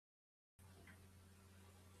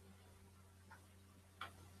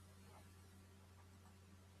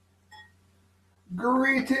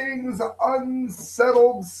Greetings,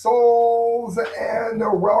 unsettled souls, and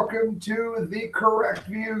welcome to The Correct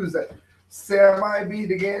Views. Sam I.B.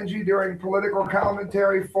 to Gangi during political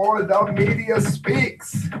commentary for The Media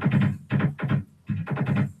Speaks.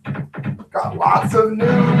 Got lots of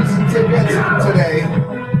news to get to today.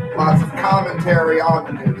 Lots of commentary on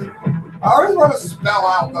the news. I always want to spell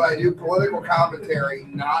out that I do political commentary,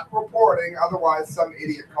 not reporting. Otherwise, some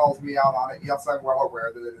idiot calls me out on it. Yes, I'm well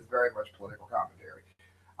aware that it is very much political commentary.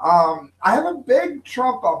 I have a big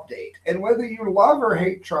Trump update, and whether you love or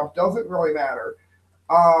hate Trump doesn't really matter.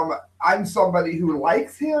 I'm somebody who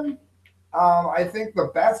likes him. I think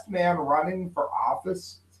the best man running for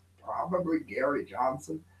office is probably Gary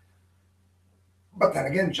Johnson. But then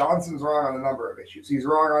again, Johnson's wrong on a number of issues. He's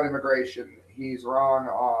wrong on immigration. He's wrong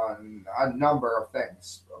on a number of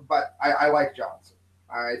things. But I like Johnson.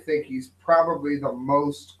 I think he's probably the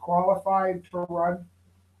most qualified to run.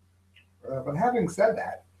 But having said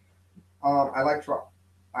that, I like Trump.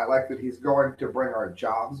 I like that he's going to bring our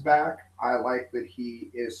jobs back. I like that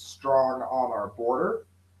he is strong on our border.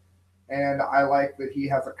 And I like that he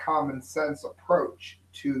has a common sense approach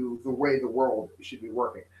to the way the world should be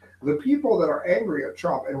working. The people that are angry at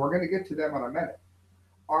Trump, and we're going to get to them in a minute,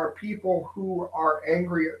 are people who are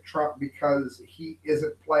angry at Trump because he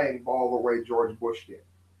isn't playing ball the way George Bush did.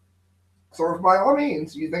 So if by all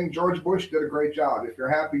means you think George Bush did a great job, if you're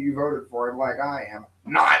happy you voted for him like I am,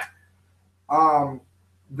 not,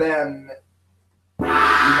 then you know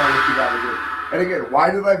what you got to do. And again,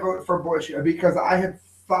 why did I vote for Bush? Because I had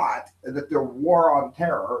thought that the war on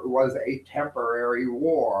terror was a temporary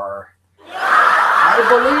war. I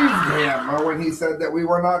believed him when he said that we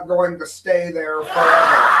were not going to stay there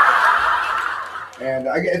forever. And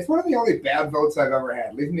it's one of the only bad votes I've ever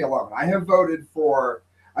had. Leave me alone. I voted for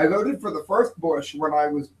the first Bush when I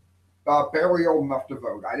was barely old enough to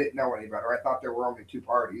vote. I didn't know any better. I thought there were only two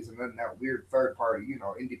parties, and then that weird third party,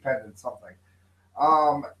 independent something.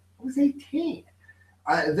 I was 18.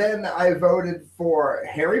 Then I voted for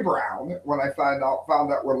Harry Brown when I found out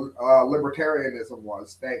what libertarianism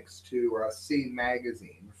was, thanks to Scene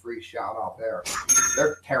Magazine. Free shout out there.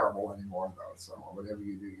 They're terrible anymore, though, so whatever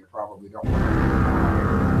you do, you probably don't want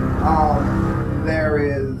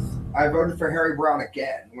to. I voted for Harry Brown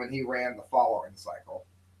again when he ran the following cycle.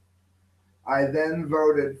 I then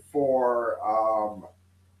voted for,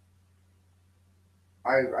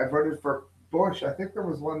 I voted for Bush. I think there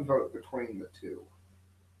was one vote between the two.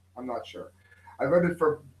 I'm not sure. I voted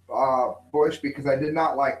for Bush because I did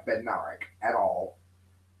not like Bednarik at all.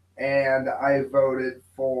 And I voted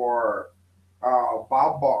for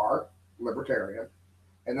Bob Barr, Libertarian.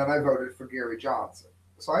 And then I voted for Gary Johnson.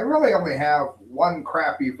 So I really only have one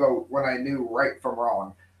crappy vote when I knew right from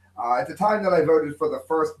wrong. At the time that I voted for the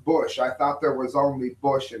first Bush, I thought there was only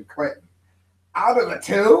Bush and Clinton. Out of the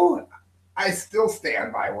two, I still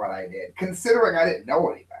stand by what I did, considering I didn't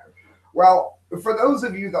know any better. Well, for those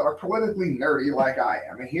of you that are politically nerdy like I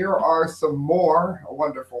am, here are some more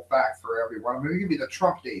wonderful facts for everyone. I'm going to give you the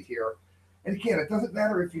Trumpdate here. And again, it doesn't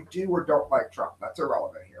matter if you do or don't like Trump. That's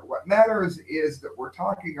irrelevant here. What matters is that we're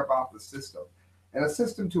talking about the system, and a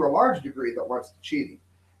system to a large degree that wants to cheating.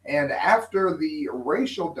 And after the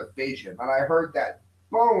racial division, and I heard that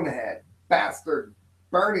bonehead bastard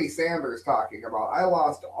Bernie Sanders talking about, I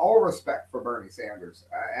lost all respect for Bernie Sanders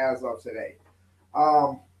as of today.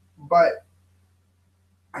 But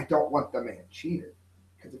I don't want the man cheated,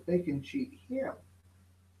 because if they can cheat him,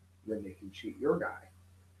 then they can cheat your guy.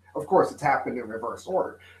 Of course, it's happened in reverse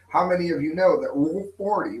order. How many of you know that Rule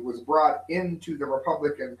 40 was brought into the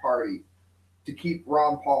Republican Party to keep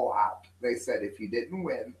Ron Paul out? They said if you didn't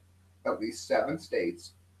win at least 7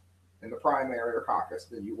 states in the primary or caucus,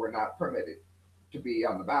 then you were not permitted to be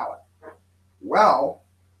on the ballot. Well,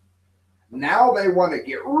 now they want to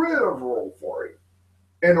get rid of Rule 40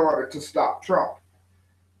 in order to stop Trump.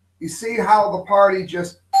 You see how the party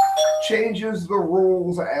just changes the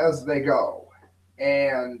rules as they go.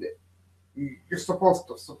 And you're supposed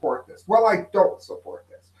to support this. Well, I don't support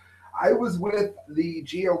this. I was with the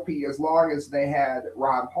GOP as long as they had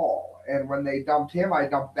Ron Paul. And when they dumped him, I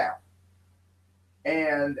dumped them.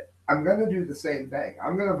 And I'm going to do the same thing.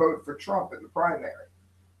 I'm going to vote for Trump in the primary.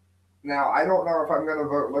 Now, I don't know if I'm going to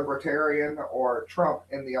vote Libertarian or Trump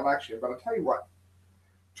in the election, but I'll tell you what.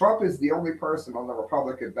 Trump is the only person on the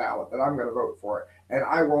Republican ballot that I'm going to vote for, and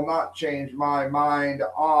I will not change my mind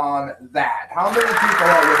on that. How many people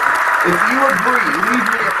are listening? If you agree, leave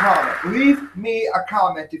me a comment. Leave me a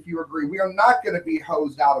comment if you agree. We are not going to be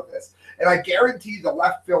hosed out of this. And I guarantee the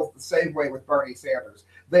left feels the same way with Bernie Sanders.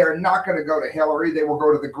 They are not going to go to Hillary. They will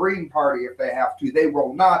go to the Green Party if they have to. They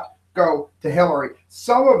will not go to Hillary.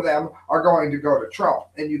 Some of them are going to go to Trump.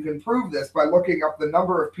 And you can prove this by looking up the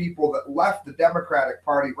number of people that left the Democratic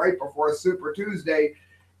Party right before Super Tuesday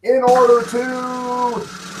in order to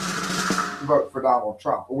vote for Donald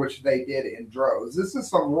Trump, which they did in droves. This is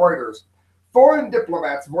from Reuters. Foreign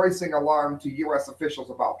diplomats voicing alarm to U.S. officials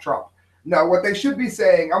about Trump. Now, what they should be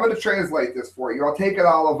saying, I'm going to translate this for you. I'll take it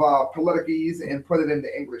all of politicese and put it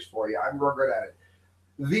into English for you. I'm real good at it.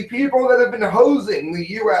 The people that have been hosing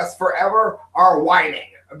the U.S. forever are whining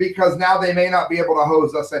because now they may not be able to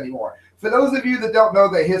hose us anymore. For those of you that don't know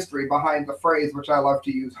the history behind the phrase, which I love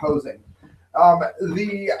to use, hosing,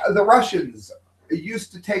 the Russians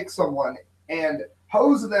used to take someone and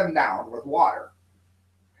hose them down with water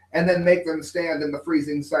and then make them stand in the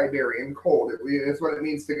freezing Siberian cold. It's what it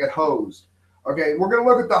means to get hosed. Okay, we're going to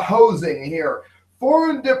look at the hosing here.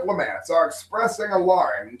 Foreign diplomats are expressing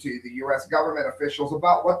alarm to the U.S. government officials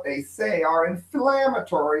about what they say are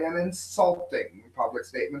inflammatory and insulting public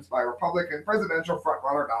statements by Republican presidential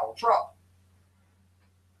frontrunner Donald Trump,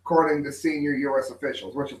 according to senior U.S.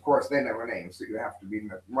 officials, which of course they never name, so you have to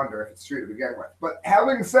wonder if it's true to begin with. But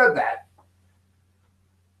having said that,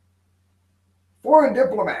 foreign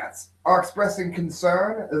diplomats are expressing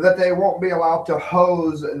concern that they won't be allowed to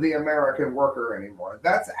hose the American worker anymore.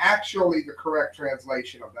 That's actually the correct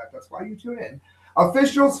translation of that. That's why you tune in.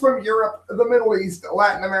 Officials from Europe, the Middle East,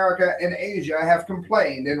 Latin America, and Asia have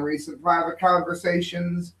complained in recent private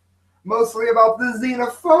conversations, mostly about the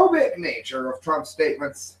xenophobic nature of Trump's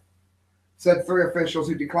statements, said three officials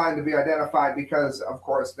who declined to be identified because, of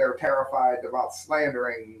course, they're terrified about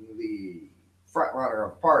slandering the frontrunner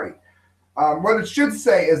of the party. What it should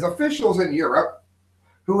say is officials in Europe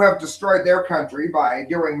who have destroyed their country by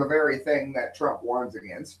doing the very thing that Trump warns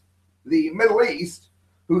against, the Middle East,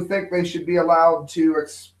 who think they should be allowed to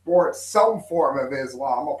export some form of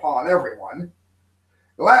Islam upon everyone,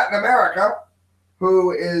 Latin America,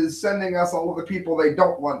 who is sending us all of the people they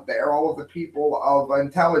don't want there, all of the people of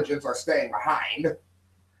intelligence are staying behind,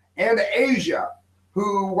 and Asia,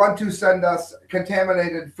 who want to send us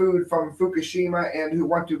contaminated food from Fukushima and who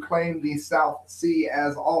want to claim the South Sea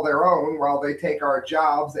as all their own while they take our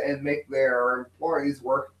jobs and make their employees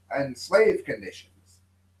work in slave conditions,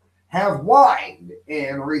 have whined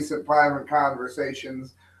in recent private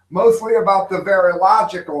conversations, mostly about the very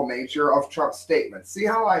logical nature of Trump's statements. See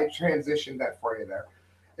how I transitioned that for you there?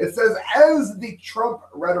 It says, as the Trump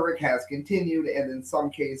rhetoric has continued and in some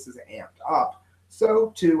cases amped up,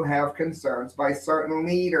 so too have concerns by certain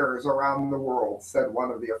leaders around the world, said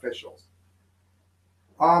one of the officials.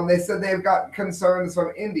 They said they've got concerns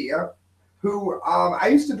from India, who, I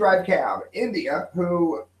used to drive cab, India,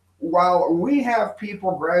 who, while we have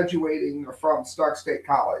people graduating from Stark State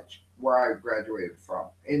College, where I graduated from,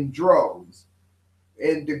 in droves,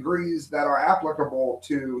 in degrees that are applicable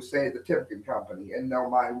to, say, the Timken Company, and no,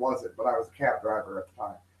 mine wasn't, but I was a cab driver at the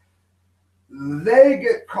time. They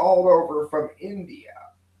get called over from India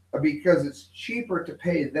because it's cheaper to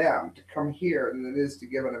pay them to come here than it is to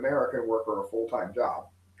give an American worker a full-time job.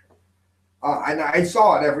 And I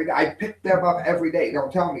saw it every day. I picked them up every day.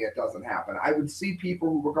 Don't tell me it doesn't happen. I would see people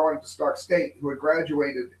who were going to Stark State who had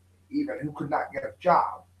graduated even who could not get a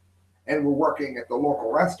job and were working at the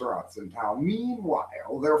local restaurants in town.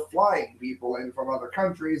 Meanwhile, they're flying people in from other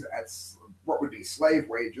countries at what would be slave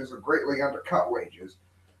wages or greatly undercut wages,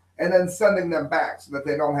 and then sending them back so that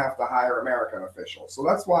they don't have to hire American officials. So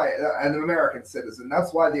that's why, an American citizen,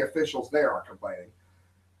 that's why the officials there are complaining.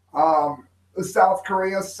 South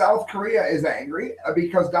Korea is angry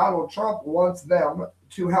because Donald Trump wants them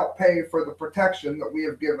to help pay for the protection that we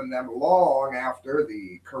have given them long after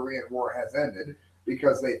the Korean War has ended,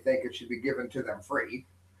 because they think it should be given to them free.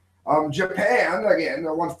 Japan, again,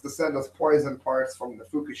 wants to send us poison parts from the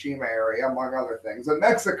Fukushima area, among other things. And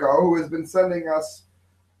Mexico, who has been sending us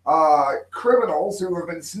criminals who have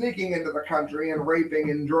been sneaking into the country and raping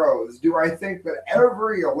in droves. Do I think that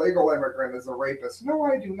every illegal immigrant is a rapist? No,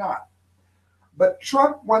 I do not. But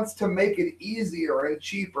Trump wants to make it easier and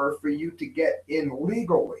cheaper for you to get in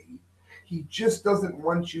legally. He just doesn't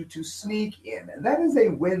want you to sneak in. And that is a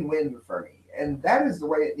win-win for me. And that is the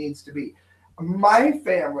way it needs to be. My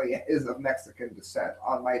family is of Mexican descent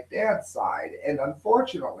on my dad's side. And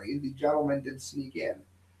unfortunately, the gentleman did sneak in.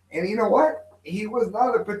 And you know what? He was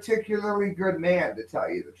not a particularly good man, to tell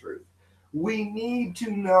you the truth. We need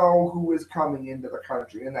to know who is coming into the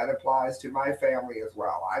country, and that applies to my family as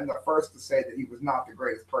well. I'm the first to say that he was not the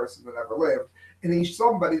greatest person that ever lived, and he's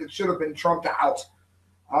somebody that should have been trumped out.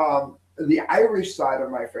 The Irish side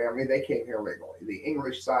of my family, they came here legally. The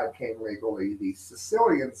English side came legally. The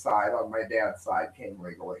Sicilian side on my dad's side came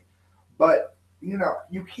legally. But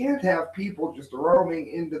you can't have people just roaming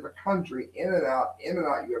into the country, in and out, in and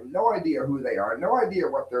out. You have no idea who they are, no idea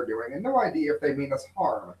what they're doing, and no idea if they mean us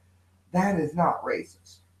harm. That is not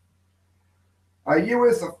racist. A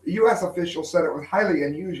U.S. official said it was highly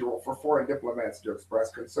unusual for foreign diplomats to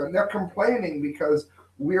express concern. They're complaining because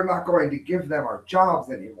we're not going to give them our jobs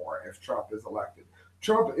anymore if Trump is elected.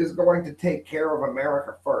 Trump is going to take care of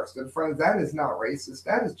America first. And friends, that is not racist.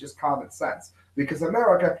 That is just common sense because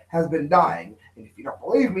America has been dying. And if you don't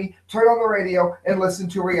believe me, turn on the radio and listen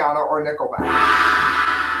to Rihanna or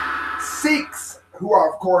Nickelback. Sikhs, who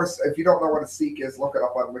are, of course, if you don't know what a Sikh is, look it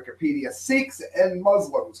up on Wikipedia. Sikhs and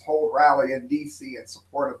Muslims hold rally in D.C. in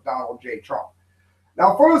support of Donald J. Trump.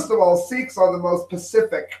 Now, first of all, Sikhs are the most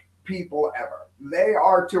pacific people ever. They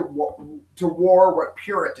are to war what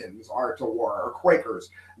Puritans are to war, or Quakers.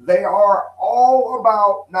 They are all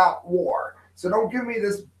about not war. So don't give me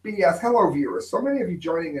this BS. Hello, viewers. So many of you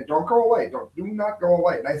joining in. Don't go away. Do not go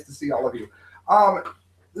away. Nice to see all of you.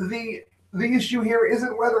 The issue here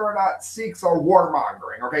isn't whether or not Sikhs are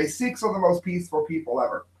warmongering. Okay, Sikhs are the most peaceful people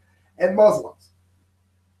ever, and Muslims.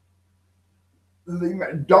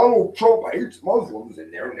 Donald Trump hates Muslims,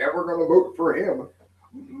 and they're never going to vote for him.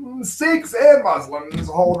 Sikhs and Muslims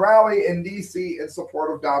hold rally in D.C. in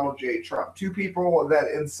support of Donald J. Trump. Two people that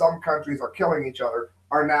in some countries are killing each other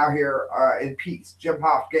are now here in peace. Jim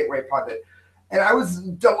Hoft, Gateway Pundit. And I was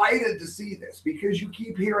delighted to see this because you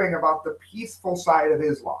keep hearing about the peaceful side of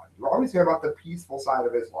Islam. You always hear about the peaceful side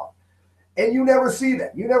of Islam. And you never see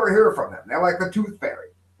them. You never hear from them. They're like the tooth fairy.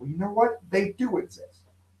 Well, you know what? They do exist.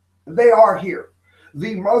 They are here.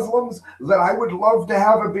 The Muslims that I would love to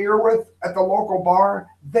have a beer with at the local bar,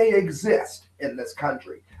 they exist in this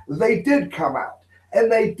country. They did come out and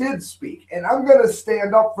they did speak. And I'm going to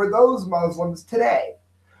stand up for those Muslims today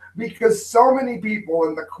because so many people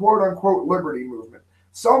in the quote unquote liberty movement,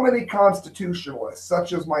 so many constitutionalists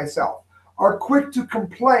such as myself, are quick to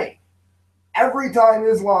complain every time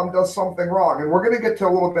Islam does something wrong. And we're going to get to a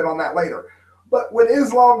little bit on that later. But when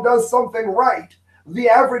Islam does something right, the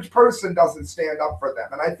average person doesn't stand up for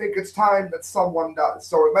them. And I think it's time that someone does.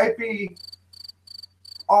 So it might be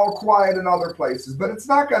all quiet in other places, but it's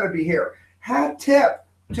not going to be here. Hat tip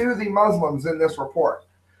to the Muslims in this report.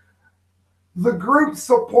 The group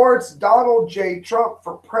supports Donald J. Trump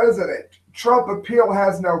for president. Trump appeal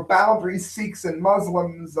has no boundaries. Sikhs and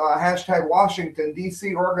Muslims, hashtag Washington,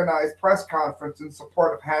 D.C. organized press conference in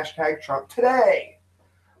support of hashtag Trump today.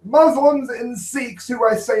 Muslims and Sikhs, who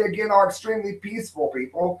I say again are extremely peaceful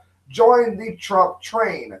people, joined the Trump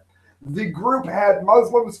train. The group had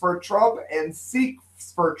Muslims for Trump and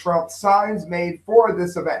Sikhs for Trump signs made for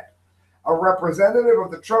this event. A representative of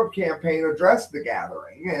the Trump campaign addressed the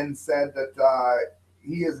gathering and said that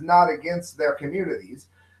he is not against their communities.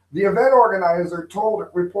 The event organizer told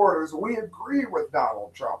reporters, "We agree with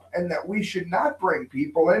Donald Trump and that we should not bring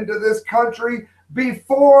people into this country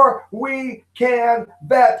before we can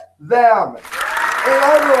vet them." In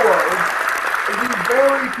other words, the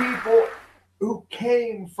very people who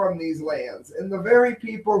came from these lands and the very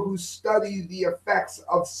people who study the effects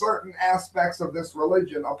of certain aspects of this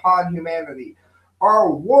religion upon humanity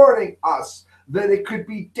are warning us that it could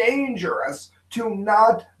be dangerous to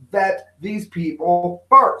not vet these people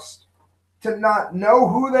first, to not know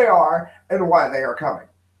who they are and why they are coming.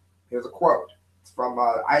 Here's a quote. It's from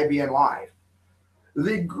IBN Live.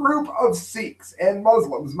 The group of Sikhs and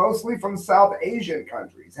Muslims, mostly from South Asian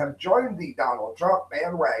countries, have joined the Donald Trump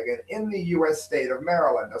bandwagon in the U.S. state of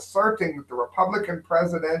Maryland, asserting that the Republican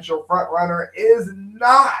presidential frontrunner is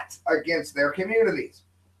not against their communities.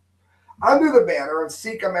 Under the banner of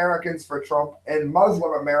Sikh Americans for Trump and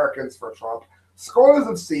Muslim Americans for Trump, scores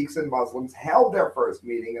of Sikhs and Muslims held their first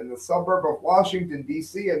meeting in the suburb of Washington,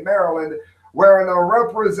 D.C. in Maryland, wherein a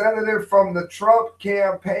representative from the Trump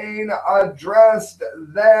campaign addressed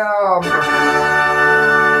them.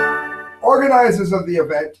 Organizers of the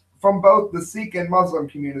event from both the Sikh and Muslim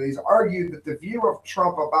communities argued that the view of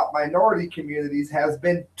Trump about minority communities has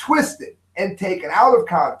been twisted and taken out of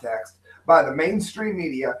context by the mainstream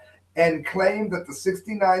media, and claimed that the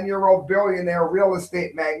 69-year-old billionaire real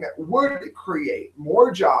estate magnate would create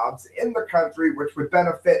more jobs in the country, which would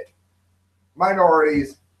benefit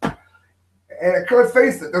minorities. And let's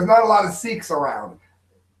face it, there's not a lot of Sikhs around.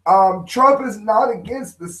 Trump is not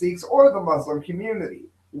against the Sikhs or the Muslim community.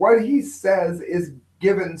 What he says is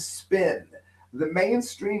given spin. The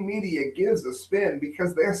mainstream media gives a spin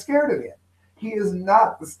because they're scared of him. He is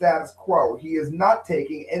not the status quo. He is not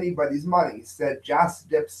taking anybody's money, said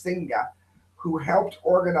Jasdeep Singh, who helped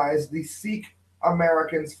organize the Sikh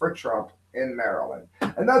Americans for Trump in Maryland.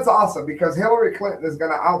 And that's awesome because Hillary Clinton is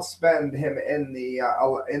going to outspend him in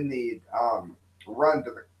the run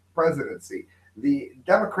to the presidency. The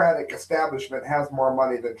Democratic establishment has more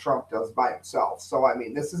money than Trump does by himself. So, I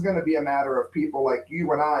mean, this is going to be a matter of people like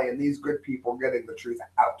you and I and these good people getting the truth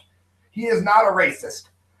out. He is not a racist.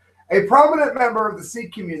 A prominent member of the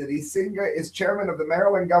Sikh community, Singh is chairman of the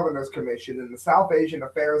Maryland Governor's Commission in the South Asian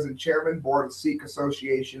Affairs and chairman board of Sikh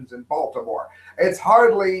associations in Baltimore. It's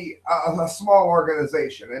hardly a small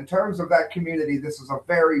organization. In terms of that community, this is a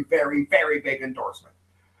very, very, very big endorsement.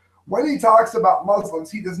 When he talks about Muslims,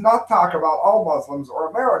 he does not talk about all Muslims or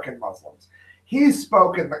American Muslims. He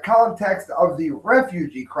spoke in the context of the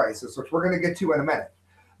refugee crisis, which we're going to get to in a minute,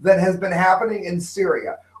 that has been happening in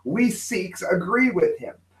Syria. We Sikhs agree with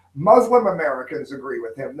him. Muslim Americans agree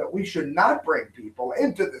with him that we should not bring people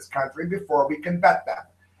into this country before we can vet them.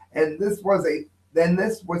 And this was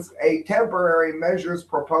a temporary measures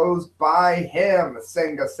proposed by him,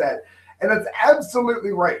 Singha said. And it's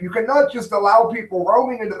absolutely right. You cannot just allow people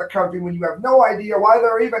roaming into the country when you have no idea why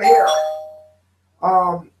they're even here.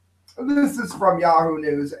 This is from Yahoo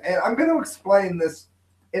News, and I'm going to explain this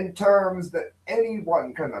in terms that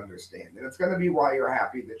anyone can understand. And it's going to be why you're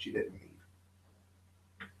happy that you didn't leave.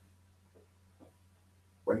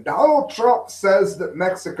 When Donald Trump says that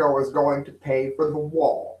Mexico is going to pay for the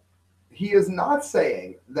wall, he is not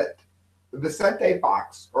saying that Vicente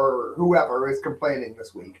Fox or whoever is complaining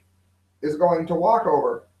this week is going to walk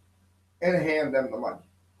over and hand them the money.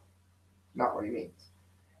 Not what he means.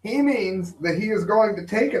 He means that he is going to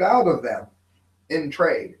take it out of them in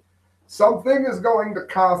trade. Something is going to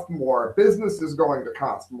cost more. Business is going to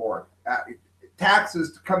cost more.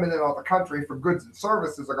 Taxes to come in and out of the country for goods and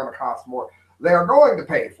services are going to cost more. They are going to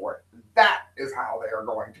pay for it. That is how they are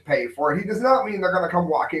going to pay for it. He does not mean they're going to come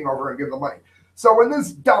walking over and give the money. So when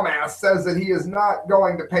this dumbass says that he is not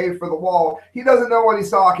going to pay for the wall, he doesn't know what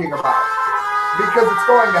he's talking about. Because it's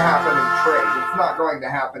going to happen in trade. It's not going to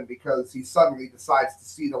happen because he suddenly decides to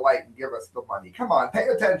see the light and give us the money. Come on, pay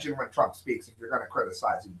attention when Trump speaks if you're going to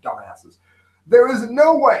criticize you dumbasses. There is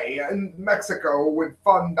no way Mexico would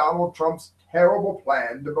fund Donald Trump's terrible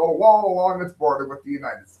plan to build a wall along its border with the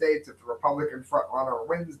United States if the Republican frontrunner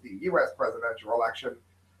wins the U.S. presidential election,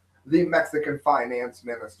 the Mexican finance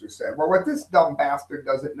minister said. Well, what this dumb bastard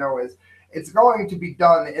doesn't know is it's going to be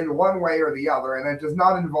done in one way or the other, and it does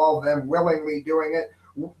not involve them willingly doing it.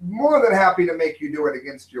 More than happy to make you do it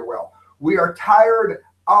against your will. We are tired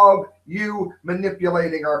of you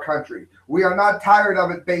manipulating our country. We are not tired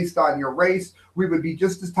of it based on your race. We would be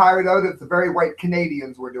just as tired of it if the very white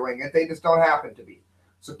Canadians were doing it. They just don't happen to be.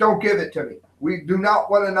 So don't give it to me. We do not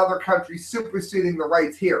want another country superseding the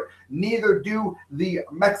rights here. Neither do the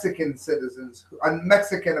Mexican citizens,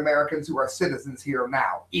 Mexican Americans who are citizens here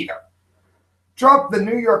now either. Trump, the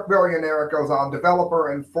New York billionaire, goes on,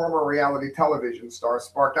 developer and former reality television star,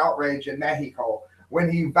 sparked outrage in Mexico when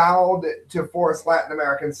he vowed to force Latin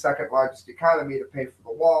America's second largest economy to pay for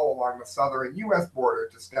the wall along the southern U.S. border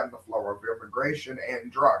to stem the flow of immigration and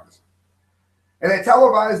drugs. In a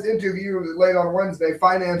televised interview late on Wednesday,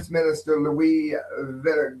 Finance Minister Luis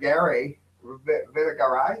Videgaray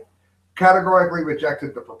categorically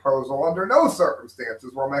rejected the proposal. Under no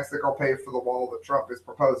circumstances will Mexico pay for the wall that Trump is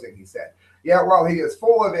proposing, he said. Yeah, well, he is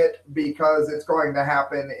full of it because it's going to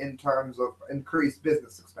happen in terms of increased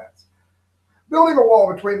business expense. Building a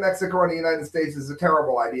wall between Mexico and the United States is a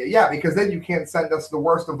terrible idea. Yeah, because then you can't send us the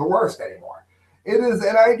worst of the worst anymore. It is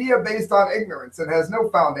an idea based on ignorance and has no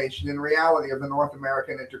foundation in reality of the North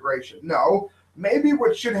American integration. No, maybe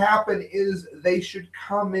what should happen is they should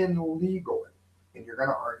come in legally. And you're going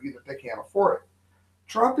to argue that they can't afford it.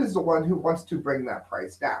 Trump is the one who wants to bring that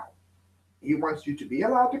price down. He wants you to be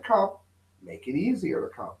allowed to come, make it easier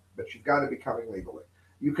to come, but you've got to be coming legally.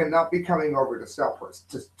 You cannot be coming over to sell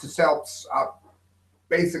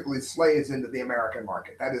basically slaves into the American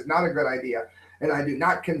market. That is not a good idea, and I do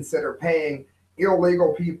not consider paying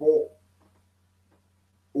illegal people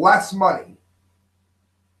less money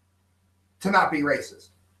to not be racist.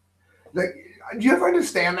 Do you ever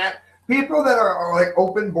understand that? People that are like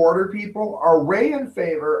open border people are way in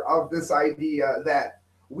favor of this idea that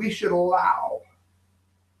we should allow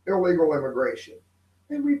illegal immigration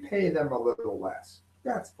and we pay them a little less.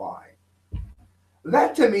 That's fine.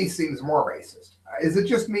 That to me seems more racist. Is it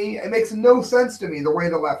just me? It makes no sense to me the way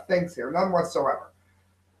the left thinks here, none whatsoever.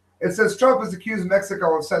 It says Trump has accused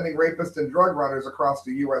Mexico of sending rapists and drug runners across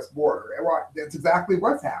the U.S. border. That's exactly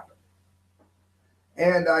what's happened.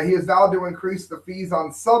 And he has vowed to increase the fees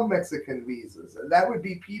on some Mexican visas. And that would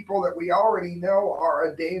be people that we already know are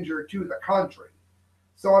a danger to the country.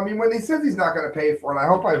 So, I mean, when he says he's not going to pay for it, I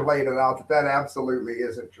hope I've laid it out that absolutely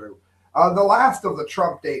isn't true. The last of the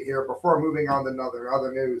Trumpdate here, before moving on to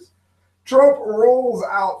other news. Trump rolls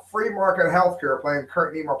out free market healthcare plan,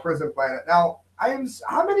 current Nemo prison planet. Now,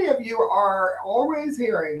 how many of you are always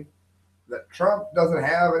hearing that Trump doesn't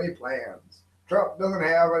have any plans? Trump doesn't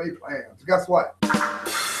have any plans. Guess what?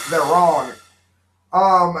 They're wrong.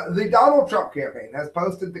 The Donald Trump campaign has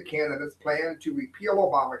posted the candidate's plan to repeal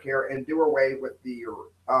Obamacare and do away with the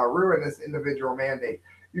ruinous individual mandate.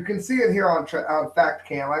 You can see it here on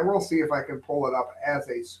FactCam. I will see if I can pull it up as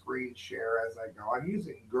a screen share as I go. I'm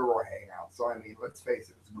using Google Hangout, so I mean, let's face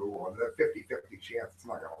it, it's Google. There's a 50-50 chance it's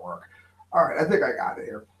not going to work. All right, I think I got it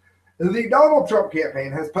here. The Donald Trump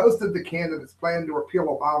campaign has posted the candidate's plan to repeal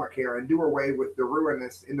Obamacare and do away with the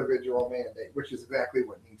ruinous individual mandate, which is exactly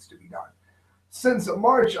what needs to be done. Since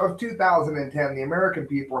March of 2010, the American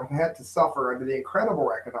people have had to suffer under the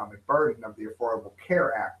incredible economic burden of the Affordable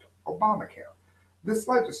Care Act, Obamacare. This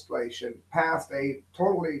legislation passed by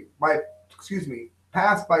totally bipartisan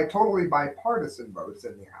votes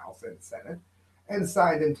in the House and Senate and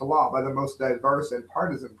signed into law by the most diverse and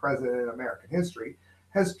partisan president in American history,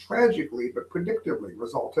 has tragically but predictably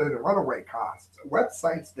resulted in runaway costs,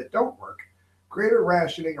 websites that don't work, greater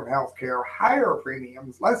rationing of healthcare, higher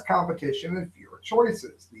premiums, less competition, and fewer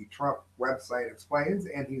choices. The Trump website explains,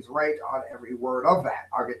 and he's right on every word of that.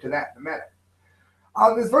 I'll get to that in a minute.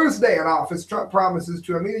 On his first day in office, Trump promises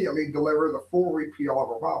to immediately deliver the full repeal of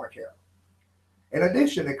Obamacare. In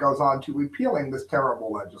addition, it goes on to repealing this terrible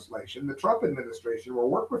legislation. The Trump administration will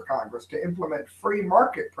work with Congress to implement free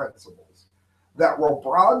market principles that will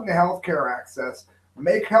broaden health care access,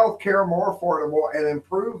 make health care more affordable, and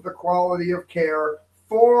improve the quality of care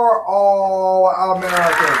for all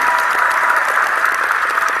Americans.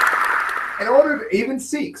 Even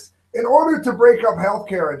Sikhs. In order to break up health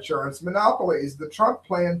care insurance monopolies, the Trump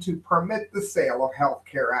plan to permit the sale of health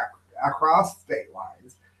care across state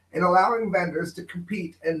lines and allowing vendors to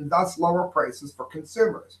compete and thus lower prices for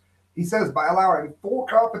consumers. He says by allowing full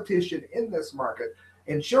competition in this market,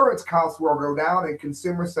 insurance costs will go down and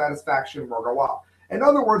consumer satisfaction will go up. In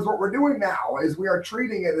other words, what we're doing now is we are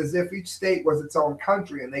treating it as if each state was its own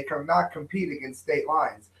country and they cannot compete against state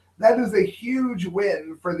lines. That is a huge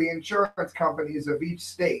win for the insurance companies of each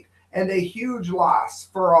state and a huge loss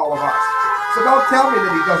for all of us. So don't tell me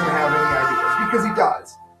that he doesn't have any ideas, because he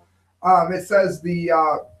does. It says the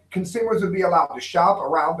consumers would be allowed to shop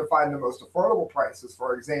around to find the most affordable prices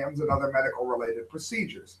for exams and other medical-related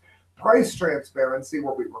procedures. Price transparency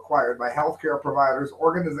will be required by healthcare providers,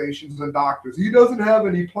 organizations, and doctors. He doesn't have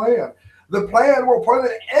any plan. The plan will put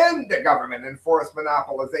an end to government-enforced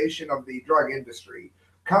monopolization of the drug industry.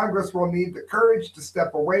 Congress will need the courage to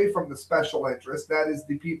step away from the special interests, that is,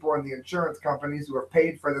 the people in the insurance companies who have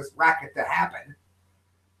paid for this racket to happen,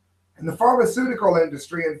 and the pharmaceutical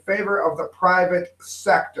industry in favor of the private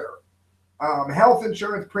sector. Health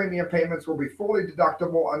insurance premium payments will be fully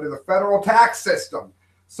deductible under the federal tax system.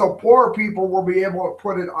 So poor people will be able to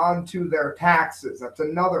put it onto their taxes. That's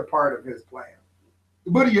another part of his plan.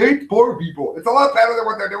 But he hates poor people. It's a lot better than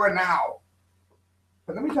what they're doing now.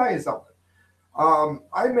 But let me tell you something.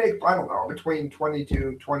 I make, I don't know, between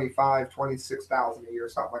 22, 25, 26,000 a year,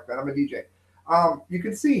 something like that. I'm a DJ. You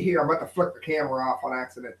can see here, I'm about to flick the camera off on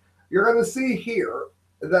accident. You're going to see here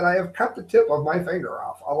that I have cut the tip of my finger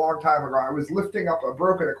off a long time ago. I was lifting up a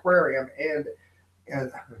broken aquarium, and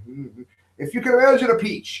if you can imagine a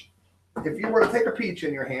peach, if you were to take a peach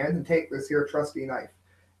in your hand and take this here trusty knife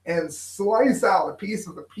and slice out a piece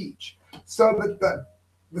of the peach so that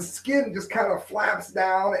the skin just kind of flaps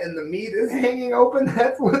down and the meat is hanging open,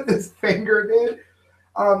 that's what this finger did.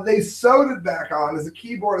 They sewed it back on. As a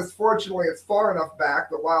keyboardist, fortunately, it's far enough back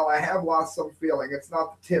that while I have lost some feeling, it's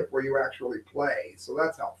not the tip where you actually play, so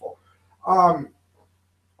that's helpful. Well,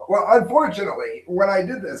 unfortunately, when I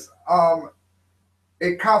did this,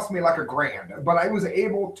 it cost me like $1,000, but I was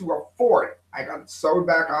able to afford it. I got it sewed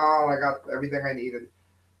back on. I got everything I needed.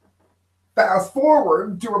 Fast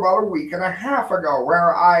forward to about a week and a half ago,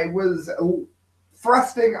 where I was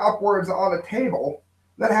thrusting upwards on a table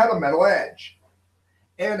that had a metal edge.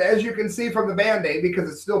 And as you can see from the Band-Aid, because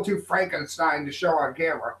it's still too Frankenstein to show on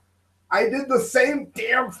camera, I did the same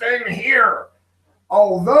damn thing here.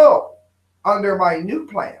 Although, under my new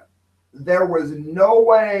plan, there was no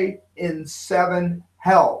way in 7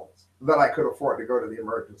 hells that I could afford to go to the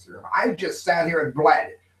emergency room. I just sat here and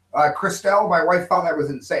bled. Christelle, my wife, thought I was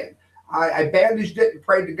insane. I bandaged it and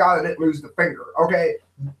prayed to God I didn't lose the finger. Okay,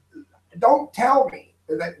 don't tell me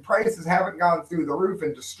that prices haven't gone through the roof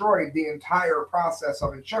and destroyed the entire process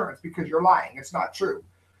of insurance, because you're lying. It's not true.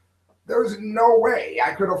 There's no way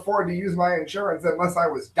I could afford to use my insurance unless I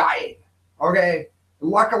was dying. Okay,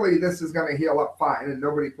 luckily this is going to heal up fine and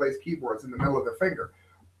nobody plays keyboards in the middle of their finger.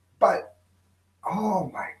 But Oh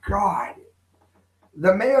my God.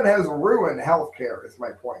 The man has ruined healthcare, is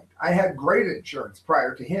my point. I had great insurance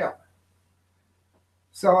prior to him.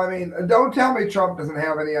 So, I mean, don't tell me Trump doesn't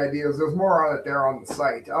have any ideas. There's more on it there on the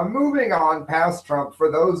site. Moving on past Trump,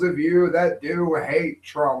 for those of you that do hate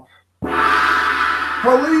Trump,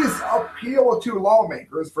 police appeal to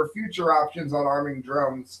lawmakers for future options on arming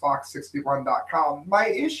drones, Fox61.com. My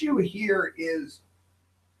issue here is,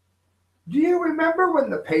 do you remember when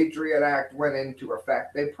the Patriot Act went into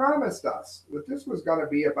effect? They promised us that this was going to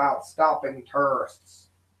be about stopping terrorists.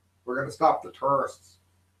 We're going to stop the terrorists.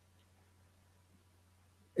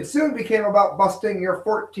 It soon became about busting your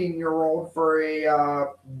 14-year-old for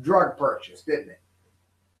a drug purchase, didn't it?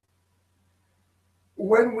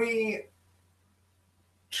 When we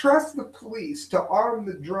trust the police to arm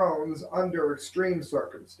the drones under extreme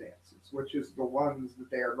circumstances, which is the ones that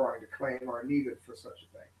they are going to claim are needed for such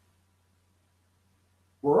a thing,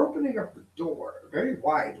 we're opening up the door very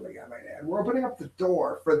widely, I might add. We're opening up the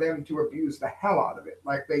door for them to abuse the hell out of it,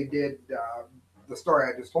 like they did the story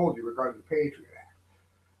I just told you regarding the Patriot Act.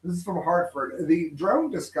 This is from Hartford. The drone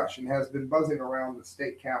discussion has been buzzing around the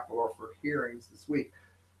state capitol for hearings this week.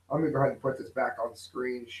 Let me go ahead and put this back on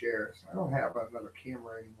screen share. So I don't have another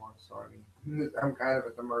camera anymore, so I mean, I'm kind of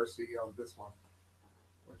at the mercy of this one,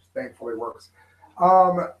 which thankfully works.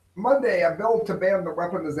 Monday, a bill to ban the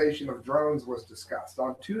weaponization of drones was discussed.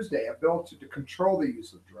 On Tuesday, a bill to control the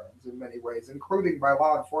use of drones in many ways, including by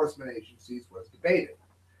law enforcement agencies, was debated.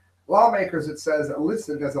 Lawmakers, it says,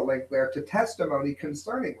 listened as a link there to testimony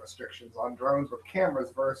concerning restrictions on drones with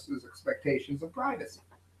cameras versus expectations of privacy.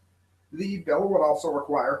 The bill would also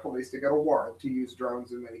require police to get a warrant to use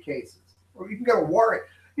drones in many cases. Well, you can get a warrant.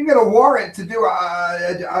 You can get a warrant to do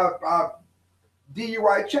a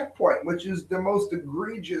DUI checkpoint, which is the most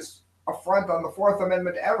egregious affront on the Fourth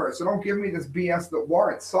Amendment ever. So don't give me this BS that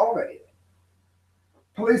warrants solve anything.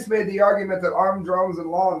 Police made the argument that armed drones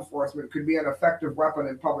and law enforcement could be an effective weapon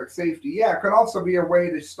in public safety. Yeah, it could also be a way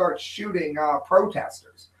to start shooting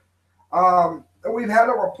protesters. We've had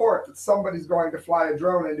a report that somebody's going to fly a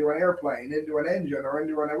drone into an airplane, into an engine, or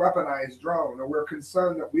into a weaponized drone, and we're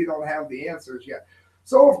concerned that we don't have the answers yet.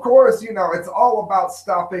 So, of course, you know, it's all about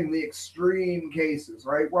stopping the extreme cases,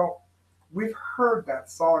 right? Well, we've heard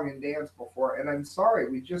that song and dance before, and I'm sorry,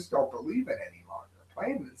 we just don't believe it any longer.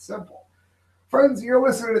 Plain and simple. Friends, you're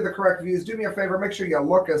listening to The Correct Views. Do me a favor, make sure you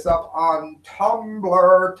look us up on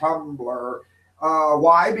Tumblr.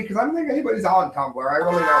 Why? Because I don't think anybody's on Tumblr. I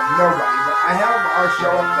really don't. Nobody. But I have our show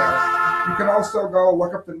up there. You can also go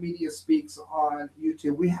look up the Media Speaks on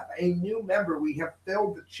YouTube. We have a new member. We have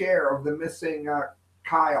filled the chair of the missing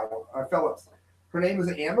Kyle Phillips. Her name is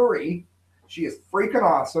Anne-Marie. She is freaking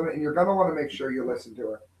awesome, and you're going to want to make sure you listen to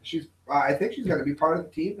her. I think she's going to be part of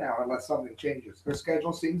the team now unless something changes. Her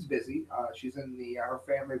schedule seems busy. She's in her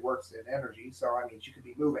family works in energy, so I mean, she could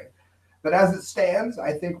be moving. But as it stands,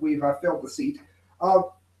 I think we've filled the seat. I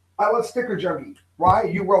love Sticker Junkie. Why?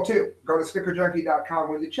 You will too. Go to stickerjunkie.com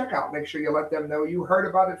when you check out. Make sure you let them know you heard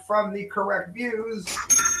about it from The Correct Views,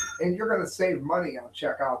 and you're going to save money on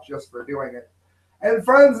checkout just for doing it. And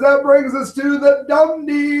friends, that brings us to the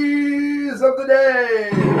Dumdies of the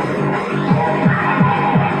day.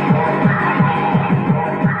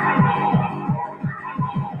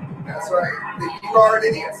 That's right, the You Are an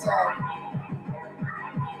Idiot song.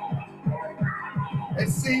 It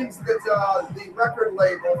seems that the record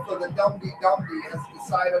label for the Dumdy has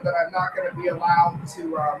decided that I'm not going to be allowed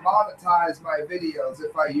to monetize my videos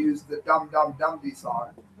if I use the Dum Dum Dumdy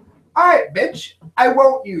song. All right, bitch, I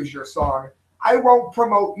won't use your song. I won't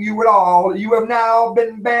promote you at all. You have now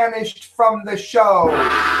been banished from the show.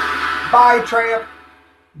 Bye, tramp.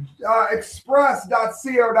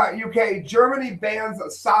 Express.co.uk. Germany bans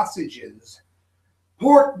sausages.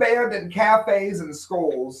 Pork banned in cafes and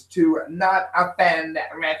schools to not offend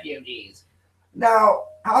refugees. Now,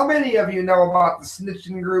 how many of you know about the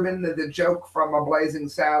Snitchengruben, the joke from Blazing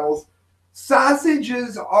Saddles?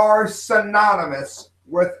 Sausages are synonymous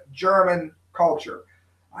with German culture.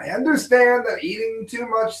 I understand that eating too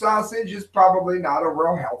much sausage is probably not a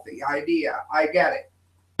real healthy idea. I get it.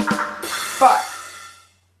 But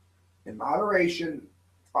in moderation,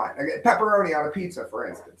 fine. I get pepperoni on a pizza, for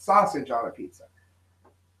instance, sausage on a pizza.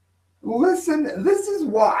 Listen, this is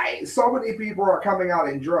why so many people are coming out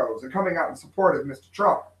in droves and coming out in support of Mr.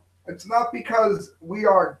 Trump. It's not because we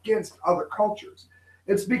are against other cultures.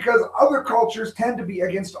 It's because other cultures tend to be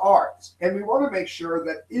against ours. And we want to make sure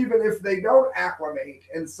that even if they don't acclimate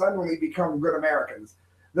and suddenly become good Americans,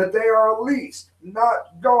 that they are at least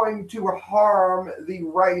not going to harm the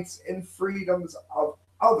rights and freedoms of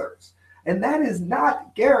others. And that is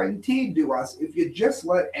not guaranteed to us if you just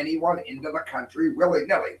let anyone into the country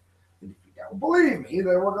willy-nilly. And if you don't believe me,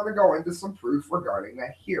 then we're going to go into some proof regarding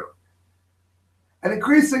that here. An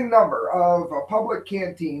increasing number of public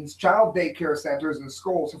canteens, child daycare centers, and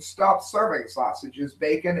schools have stopped serving sausages,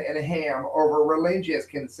 bacon, and ham over religious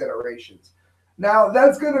considerations. Now,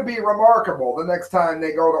 that's going to be remarkable the next time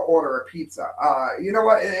they go to order a pizza. You know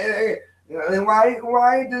what?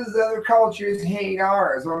 Why does other cultures hate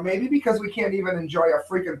ours? Well, maybe because we can't even enjoy a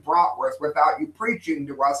freaking bratwurst without you preaching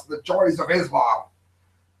to us the joys of Islam.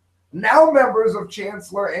 Now members of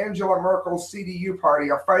Chancellor Angela Merkel's CDU party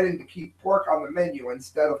are fighting to keep pork on the menu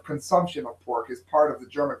instead of consumption of pork as part of the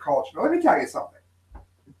German culture. Now, let me tell you something.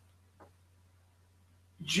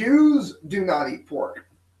 Jews do not eat pork.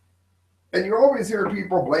 And you always hear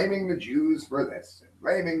people blaming the Jews for this and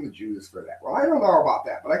blaming the Jews for that. Well, I don't know about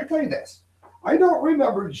that, but I can tell you this. I don't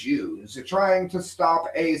remember Jews trying to stop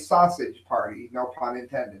a sausage party, no pun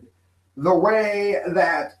intended, the way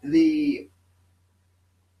that the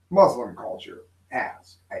Muslim culture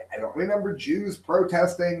has. I don't remember Jews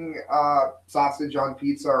protesting sausage on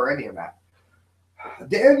pizza or any of that.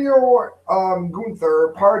 Daniel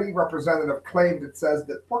Gunther, party representative, claimed it says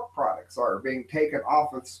that pork products are being taken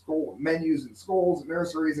off of school menus in schools,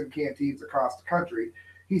 nurseries, and canteens across the country.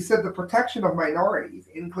 He said the protection of minorities,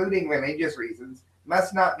 including religious reasons,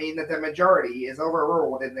 must not mean that the majority is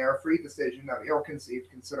overruled in their free decision of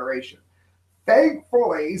ill-conceived consideration.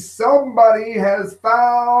 Thankfully, somebody has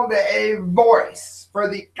found a voice for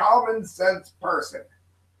the common sense person.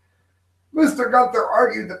 Mr. Gunther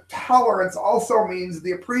argued that tolerance also means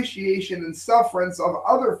the appreciation and sufferance of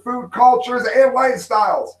other food cultures and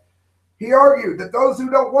lifestyles. He argued that those who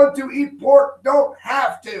don't want to eat pork don't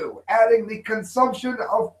have to, adding the consumption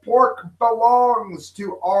of pork belongs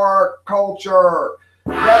to our culture.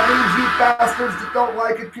 That means you bastards that don't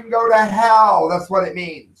like it can go to hell. That's what it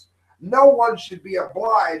means. No one should be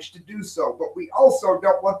obliged to do so, but we also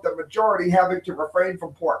don't want the majority having to refrain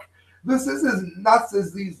from pork. This is as nuts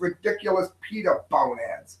as these ridiculous PETA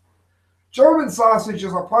boneheads. German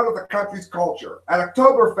sausages are part of the country's culture. At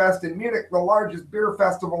Oktoberfest in Munich, the largest beer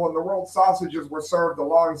festival in the world, sausages were served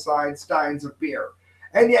alongside steins of beer.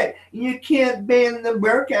 And yet, you can't ban the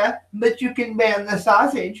burqa, but you can ban the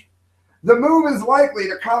sausage. The move is likely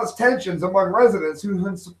to cause tensions among residents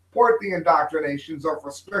who support the indoctrinations of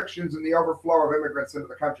restrictions and the overflow of immigrants into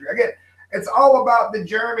the country. Again, it's all about the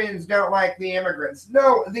Germans don't like the immigrants.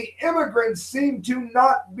 No, the immigrants seem to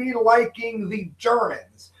not be liking the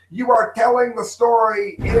Germans. You are telling the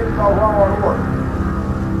story in the wrong order.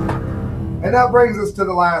 And that brings us to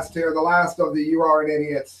the last here, the last of the you are an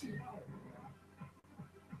idiot.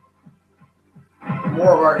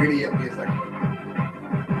 More of our idiot music.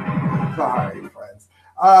 Sorry, friends.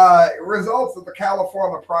 Results of the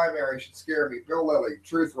California primary should scare me. Bill Lilly,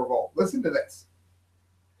 Truth Revolt. Listen to this.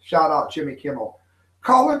 Shout out Jimmy Kimmel.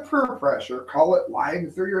 Call it peer pressure. Call it lying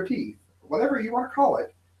through your teeth. Whatever you want to call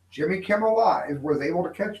it. Jimmy Kimmel Live was able to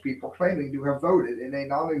catch people claiming to have voted in a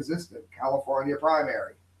non-existent California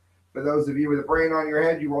primary. For those of you with a brain on your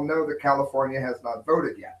head, you will know that California has not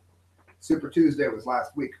voted yet. Super Tuesday was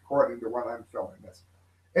last week, according to when I'm filming this.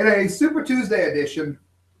 In a Super Tuesday edition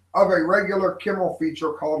of a regular Kimmel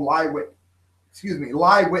feature called Live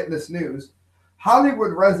Witness News,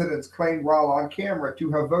 Hollywood residents claimed while on camera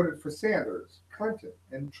to have voted for Sanders, Clinton,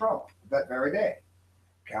 and Trump that very day.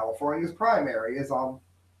 California's primary is on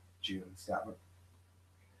June 7th.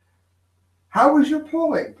 How was your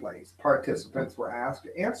polling place? Participants were asked.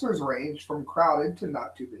 Answers ranged from crowded to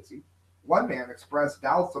not too busy. One man expressed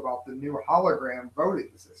doubts about the new hologram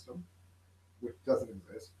voting system, which doesn't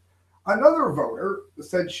exist. Another voter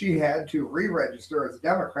said she had to re-register as a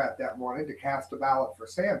Democrat that morning to cast a ballot for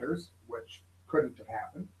Sanders, which couldn't have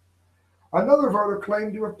happened. Another voter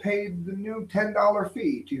claimed to have paid the new $10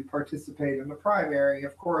 fee to participate in the primary.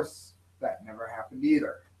 Of course, that never happened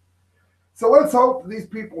either. So let's hope these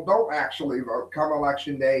people don't actually vote come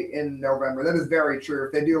Election Day in November. That is very true.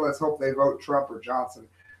 If they do, let's hope they vote Trump or Johnson.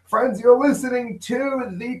 Friends, you're listening to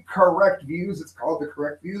The Correct Views. It's called The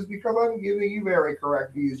Correct Views because I'm giving you very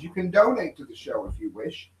correct views. You can donate to the show if you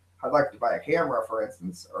wish. I'd like to buy a camera, for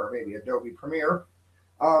instance, or maybe Adobe Premiere.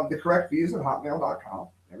 TheCorrectViews@hotmail.com.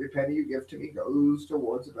 Every penny you give to me goes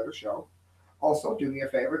towards a better show. Also, do me a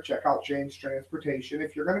favor, check out Change Transportation.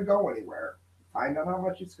 If you're going to go anywhere, find out how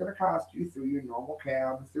much it's going to cost you through your normal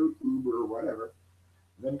cab, through Uber, or whatever.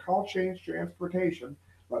 Then call Change Transportation.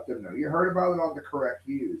 Let them know you heard about it on The Correct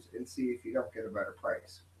Views and see if you don't get a better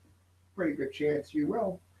price. Pretty good chance you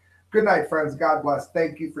will. Good night, friends. God bless.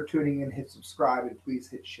 Thank you for tuning in. Hit subscribe and please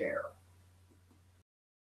hit share.